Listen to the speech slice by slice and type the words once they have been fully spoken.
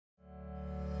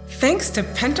Thanks to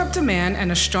pent-up demand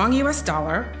and a strong US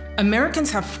dollar,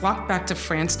 Americans have flocked back to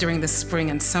France during the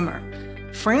spring and summer.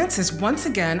 France is once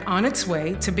again on its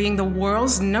way to being the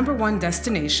world's #1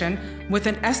 destination with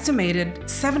an estimated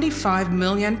 75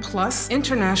 million plus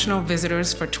international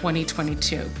visitors for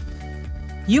 2022.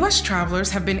 US travelers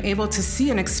have been able to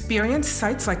see and experience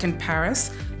sites like in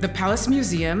Paris, the Palace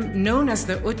Museum, known as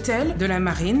the Hôtel de la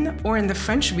Marine, or in the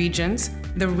French regions,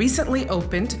 the recently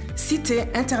opened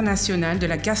Cité Internationale de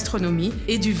la Gastronomie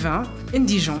et du Vin in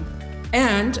Dijon,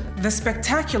 and the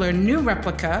spectacular new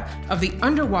replica of the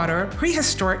underwater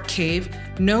prehistoric cave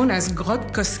known as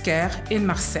Grotte Cosquer in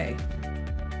Marseille.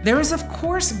 There is, of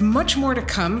course, much more to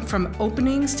come, from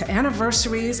openings to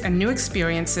anniversaries and new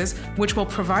experiences, which will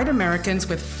provide Americans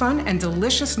with fun and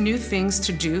delicious new things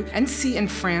to do and see in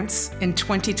France in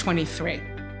 2023.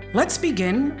 Let's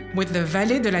begin with the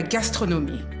Vallée de la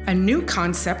Gastronomie, a new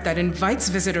concept that invites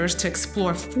visitors to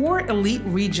explore 4 elite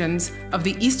regions of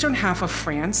the eastern half of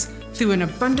France through an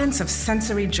abundance of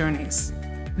sensory journeys.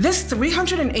 This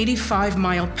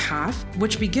 385-mile path,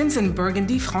 which begins in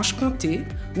Burgundy-Franche-Comte,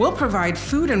 will provide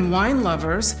food and wine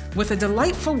lovers with a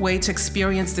delightful way to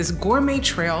experience this gourmet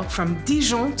trail from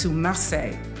Dijon to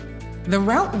Marseille. The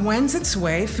route wends its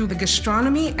way through the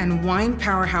gastronomy and wine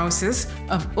powerhouses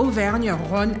of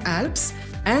Auvergne-Rhone-Alpes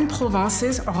and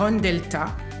Provence's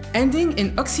Rhone-Delta, ending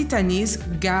in Occitanie's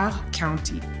Gard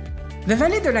County. The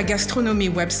Vallée de la Gastronomie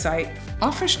website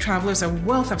offers travelers a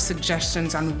wealth of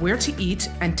suggestions on where to eat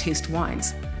and taste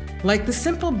wines, like the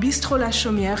simple Bistrot La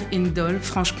Chaumière in Dole,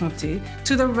 Franche-Comté,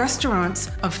 to the restaurants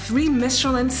of 3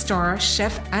 Michelin star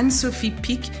chef Anne-Sophie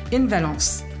Pic in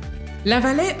Valence. La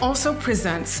Vallée also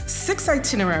presents 6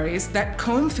 itineraries that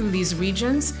comb through these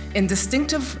regions in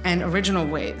distinctive and original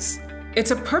ways. It's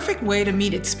a perfect way to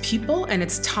meet its people and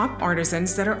its top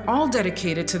artisans that are all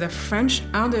dedicated to the French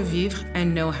art de vivre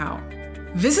and know-how.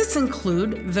 Visits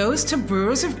include those to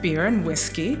brewers of beer and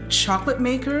whiskey, chocolate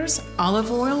makers, olive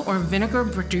oil or vinegar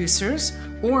producers,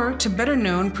 or to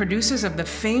better-known producers of the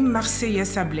famed Marseillais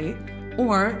Sablé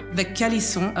or the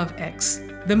Calisson of Aix.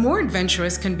 The more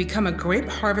adventurous can become a grape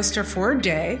harvester for a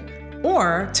day,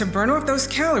 or to burn off those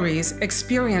calories,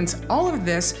 experience all of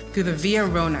this through the Via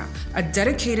Rhona, a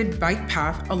dedicated bike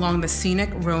path along the scenic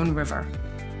Rhone River.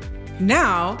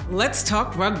 Now, let's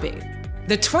talk rugby.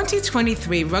 The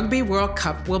 2023 Rugby World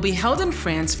Cup will be held in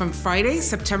France from Friday,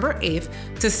 September 8th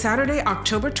to Saturday,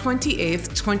 October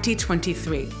 28th,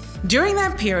 2023. During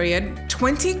that period,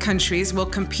 20 countries will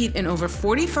compete in over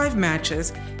 45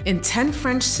 matches in 10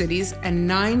 French cities and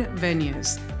 9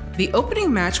 venues. The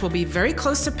opening match will be very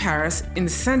close to Paris in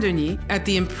Saint-Denis at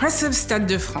the impressive Stade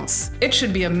de France. It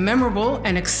should be a memorable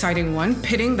and exciting one,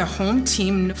 pitting the home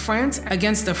team France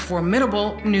against the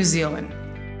formidable New Zealand.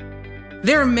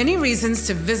 There are many reasons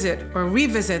to visit or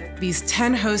revisit these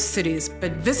 10 host cities,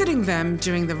 but visiting them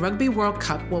during the Rugby World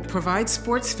Cup will provide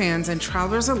sports fans and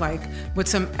travelers alike with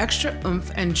some extra oomph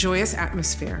and joyous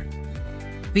atmosphere.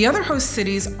 The other host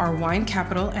cities are wine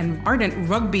capital and ardent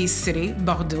rugby city,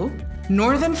 Bordeaux,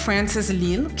 northern France's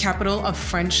Lille, capital of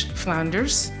French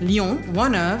Flanders, Lyon,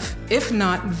 one of, if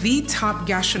not the top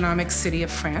gastronomic city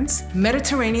of France,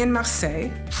 Mediterranean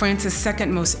Marseille, France's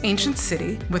second most ancient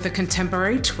city with a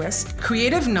contemporary twist,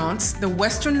 creative Nantes, the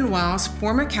Western Loire's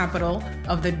former capital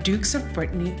of the Dukes of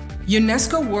Brittany,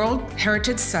 UNESCO World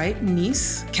Heritage Site,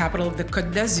 Nice, capital of the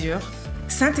Côte d'Azur,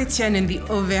 Saint-Étienne in the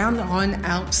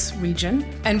Auvergne-Rhone-Alpes region,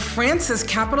 and France's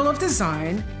capital of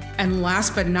design, and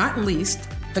last but not least,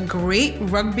 the great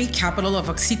rugby capital of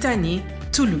Occitanie,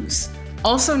 Toulouse,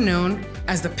 also known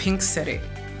as the Pink City.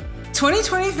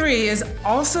 2023 is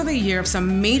also the year of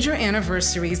some major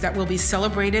anniversaries that will be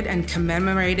celebrated and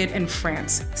commemorated in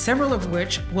France, several of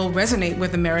which will resonate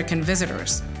with American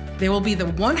visitors. There will be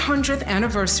the 100th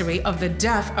anniversary of the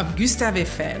death of Gustave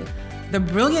Eiffel, the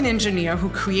brilliant engineer who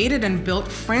created and built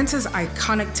France's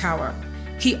iconic tower.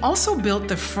 He also built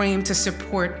the frame to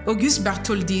support Auguste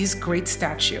Bartholdi's great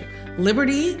statue,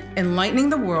 Liberty Enlightening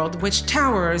the World, which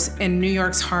towers in New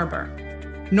York's harbor.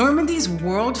 Normandy's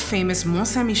world-famous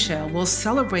Mont-St-Michel will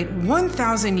celebrate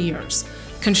 1,000 years.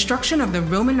 Construction of the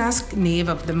Romanesque nave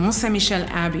of the Mont-St-Michel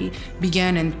Abbey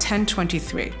began in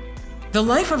 1023. The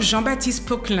life of Jean-Baptiste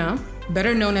Poquelin,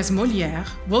 better known as Molière,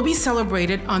 will be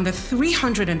celebrated on the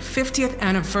 350th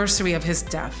anniversary of his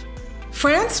death.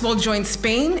 France will join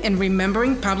Spain in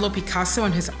remembering Pablo Picasso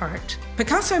and his art.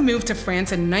 Picasso moved to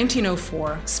France in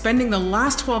 1904, spending the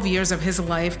last 12 years of his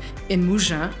life in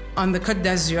Mougins on the Côte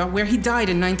d'Azur, where he died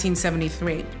in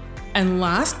 1973. And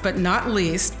last but not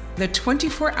least, the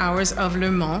 24 Hours of Le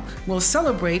Mans will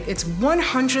celebrate its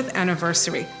 100th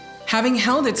anniversary, having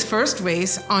held its first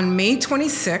race on May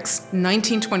 26,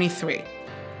 1923.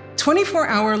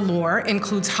 24-hour lore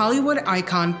includes Hollywood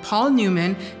icon Paul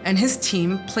Newman and his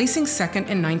team placing second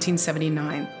in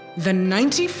 1979. The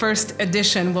 91st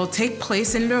edition will take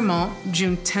place in Le Mans,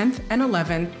 June 10th and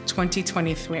 11th,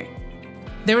 2023.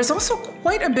 There is also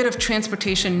quite a bit of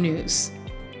transportation news.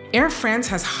 Air France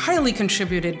has highly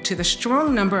contributed to the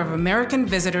strong number of American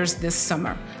visitors this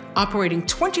summer, operating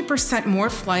 20%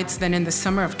 more flights than in the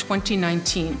summer of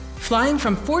 2019, flying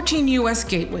from 14 U.S.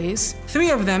 gateways, 3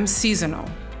 of them seasonal.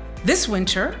 This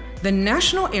winter, the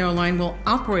national airline will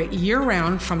operate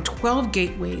year-round from 12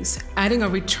 gateways, adding a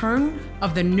return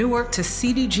of the Newark to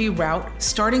CDG route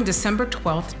starting December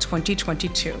 12,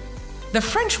 2022. The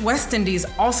French West Indies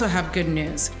also have good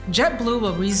news. JetBlue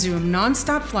will resume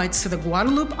non-stop flights to the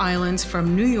Guadeloupe Islands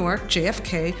from New York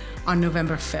JFK on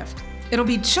November 5th. It'll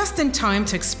be just in time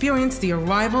to experience the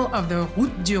arrival of the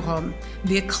Route du Rhum.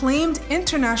 The acclaimed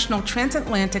international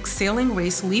transatlantic sailing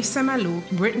race leaves Saint-Malo,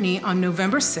 Brittany on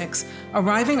November 6,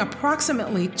 arriving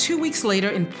approximately 2 weeks later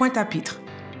in Pointe-à-Pitre.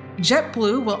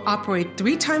 JetBlue will operate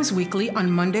 3 times weekly on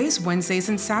Mondays, Wednesdays,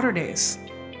 and Saturdays.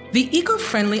 The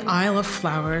eco-friendly Isle of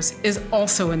Flowers is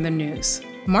also in the news.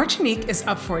 Martinique is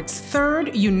up for its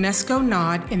 3rd UNESCO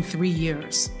nod in 3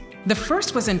 years. The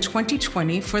first was in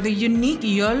 2020 for the unique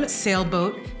Yole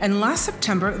sailboat, and last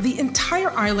September, the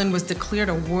entire island was declared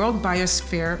a World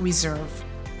Biosphere Reserve.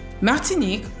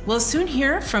 Martinique will soon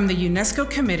hear from the UNESCO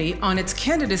Committee on its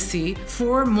candidacy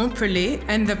for Montpellier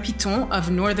and the Piton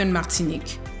of Northern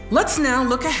Martinique. Let's now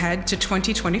look ahead to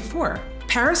 2024.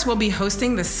 Paris will be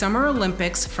hosting the Summer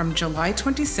Olympics from July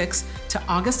 26 to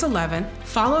August 11,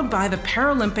 followed by the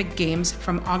Paralympic Games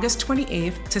from August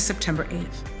 28 to September 8.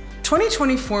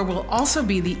 2024 will also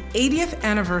be the 80th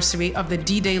anniversary of the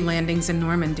D-Day landings in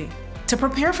Normandy. To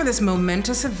prepare for this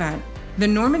momentous event, the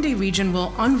Normandy region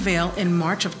will unveil in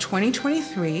March of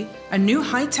 2023 a new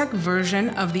high-tech version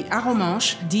of the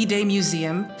Auvergne-Rhone-Alpes D-Day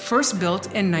Museum, first built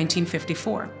in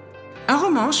 1954.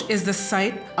 Auvergne-Rhone-Alpes is the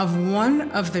site of one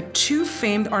of the 2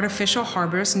 famed artificial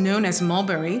harbors known as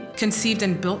Mulberry, conceived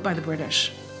and built by the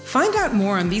British. Find out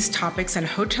more on these topics and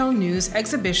hotel news,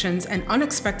 exhibitions, and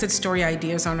unexpected story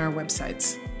ideas on our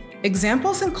websites.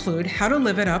 Examples include how to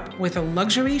live it up with a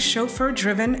luxury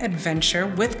chauffeur-driven adventure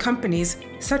with companies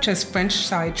such as French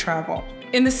Side Travel.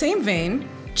 In the same vein,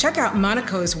 check out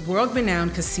Monaco's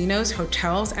world-renowned casinos,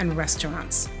 hotels, and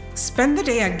restaurants. Spend the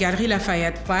day at Galeries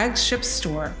Lafayette flagship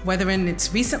store, whether in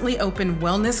its recently opened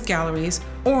wellness galleries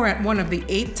or at one of the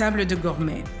 8 tables de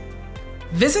gourmet.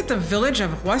 Visit the village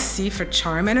of Roissy for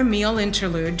charm and a meal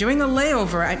interlude during a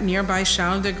layover at nearby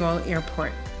Charles de Gaulle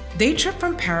Airport. Day trip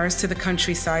from Paris to the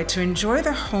countryside to enjoy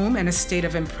the home and estate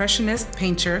of Impressionist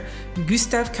painter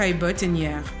Gustave Caillebotte in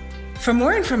Hyères. For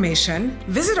more information,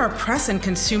 visit our press and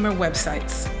consumer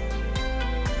websites.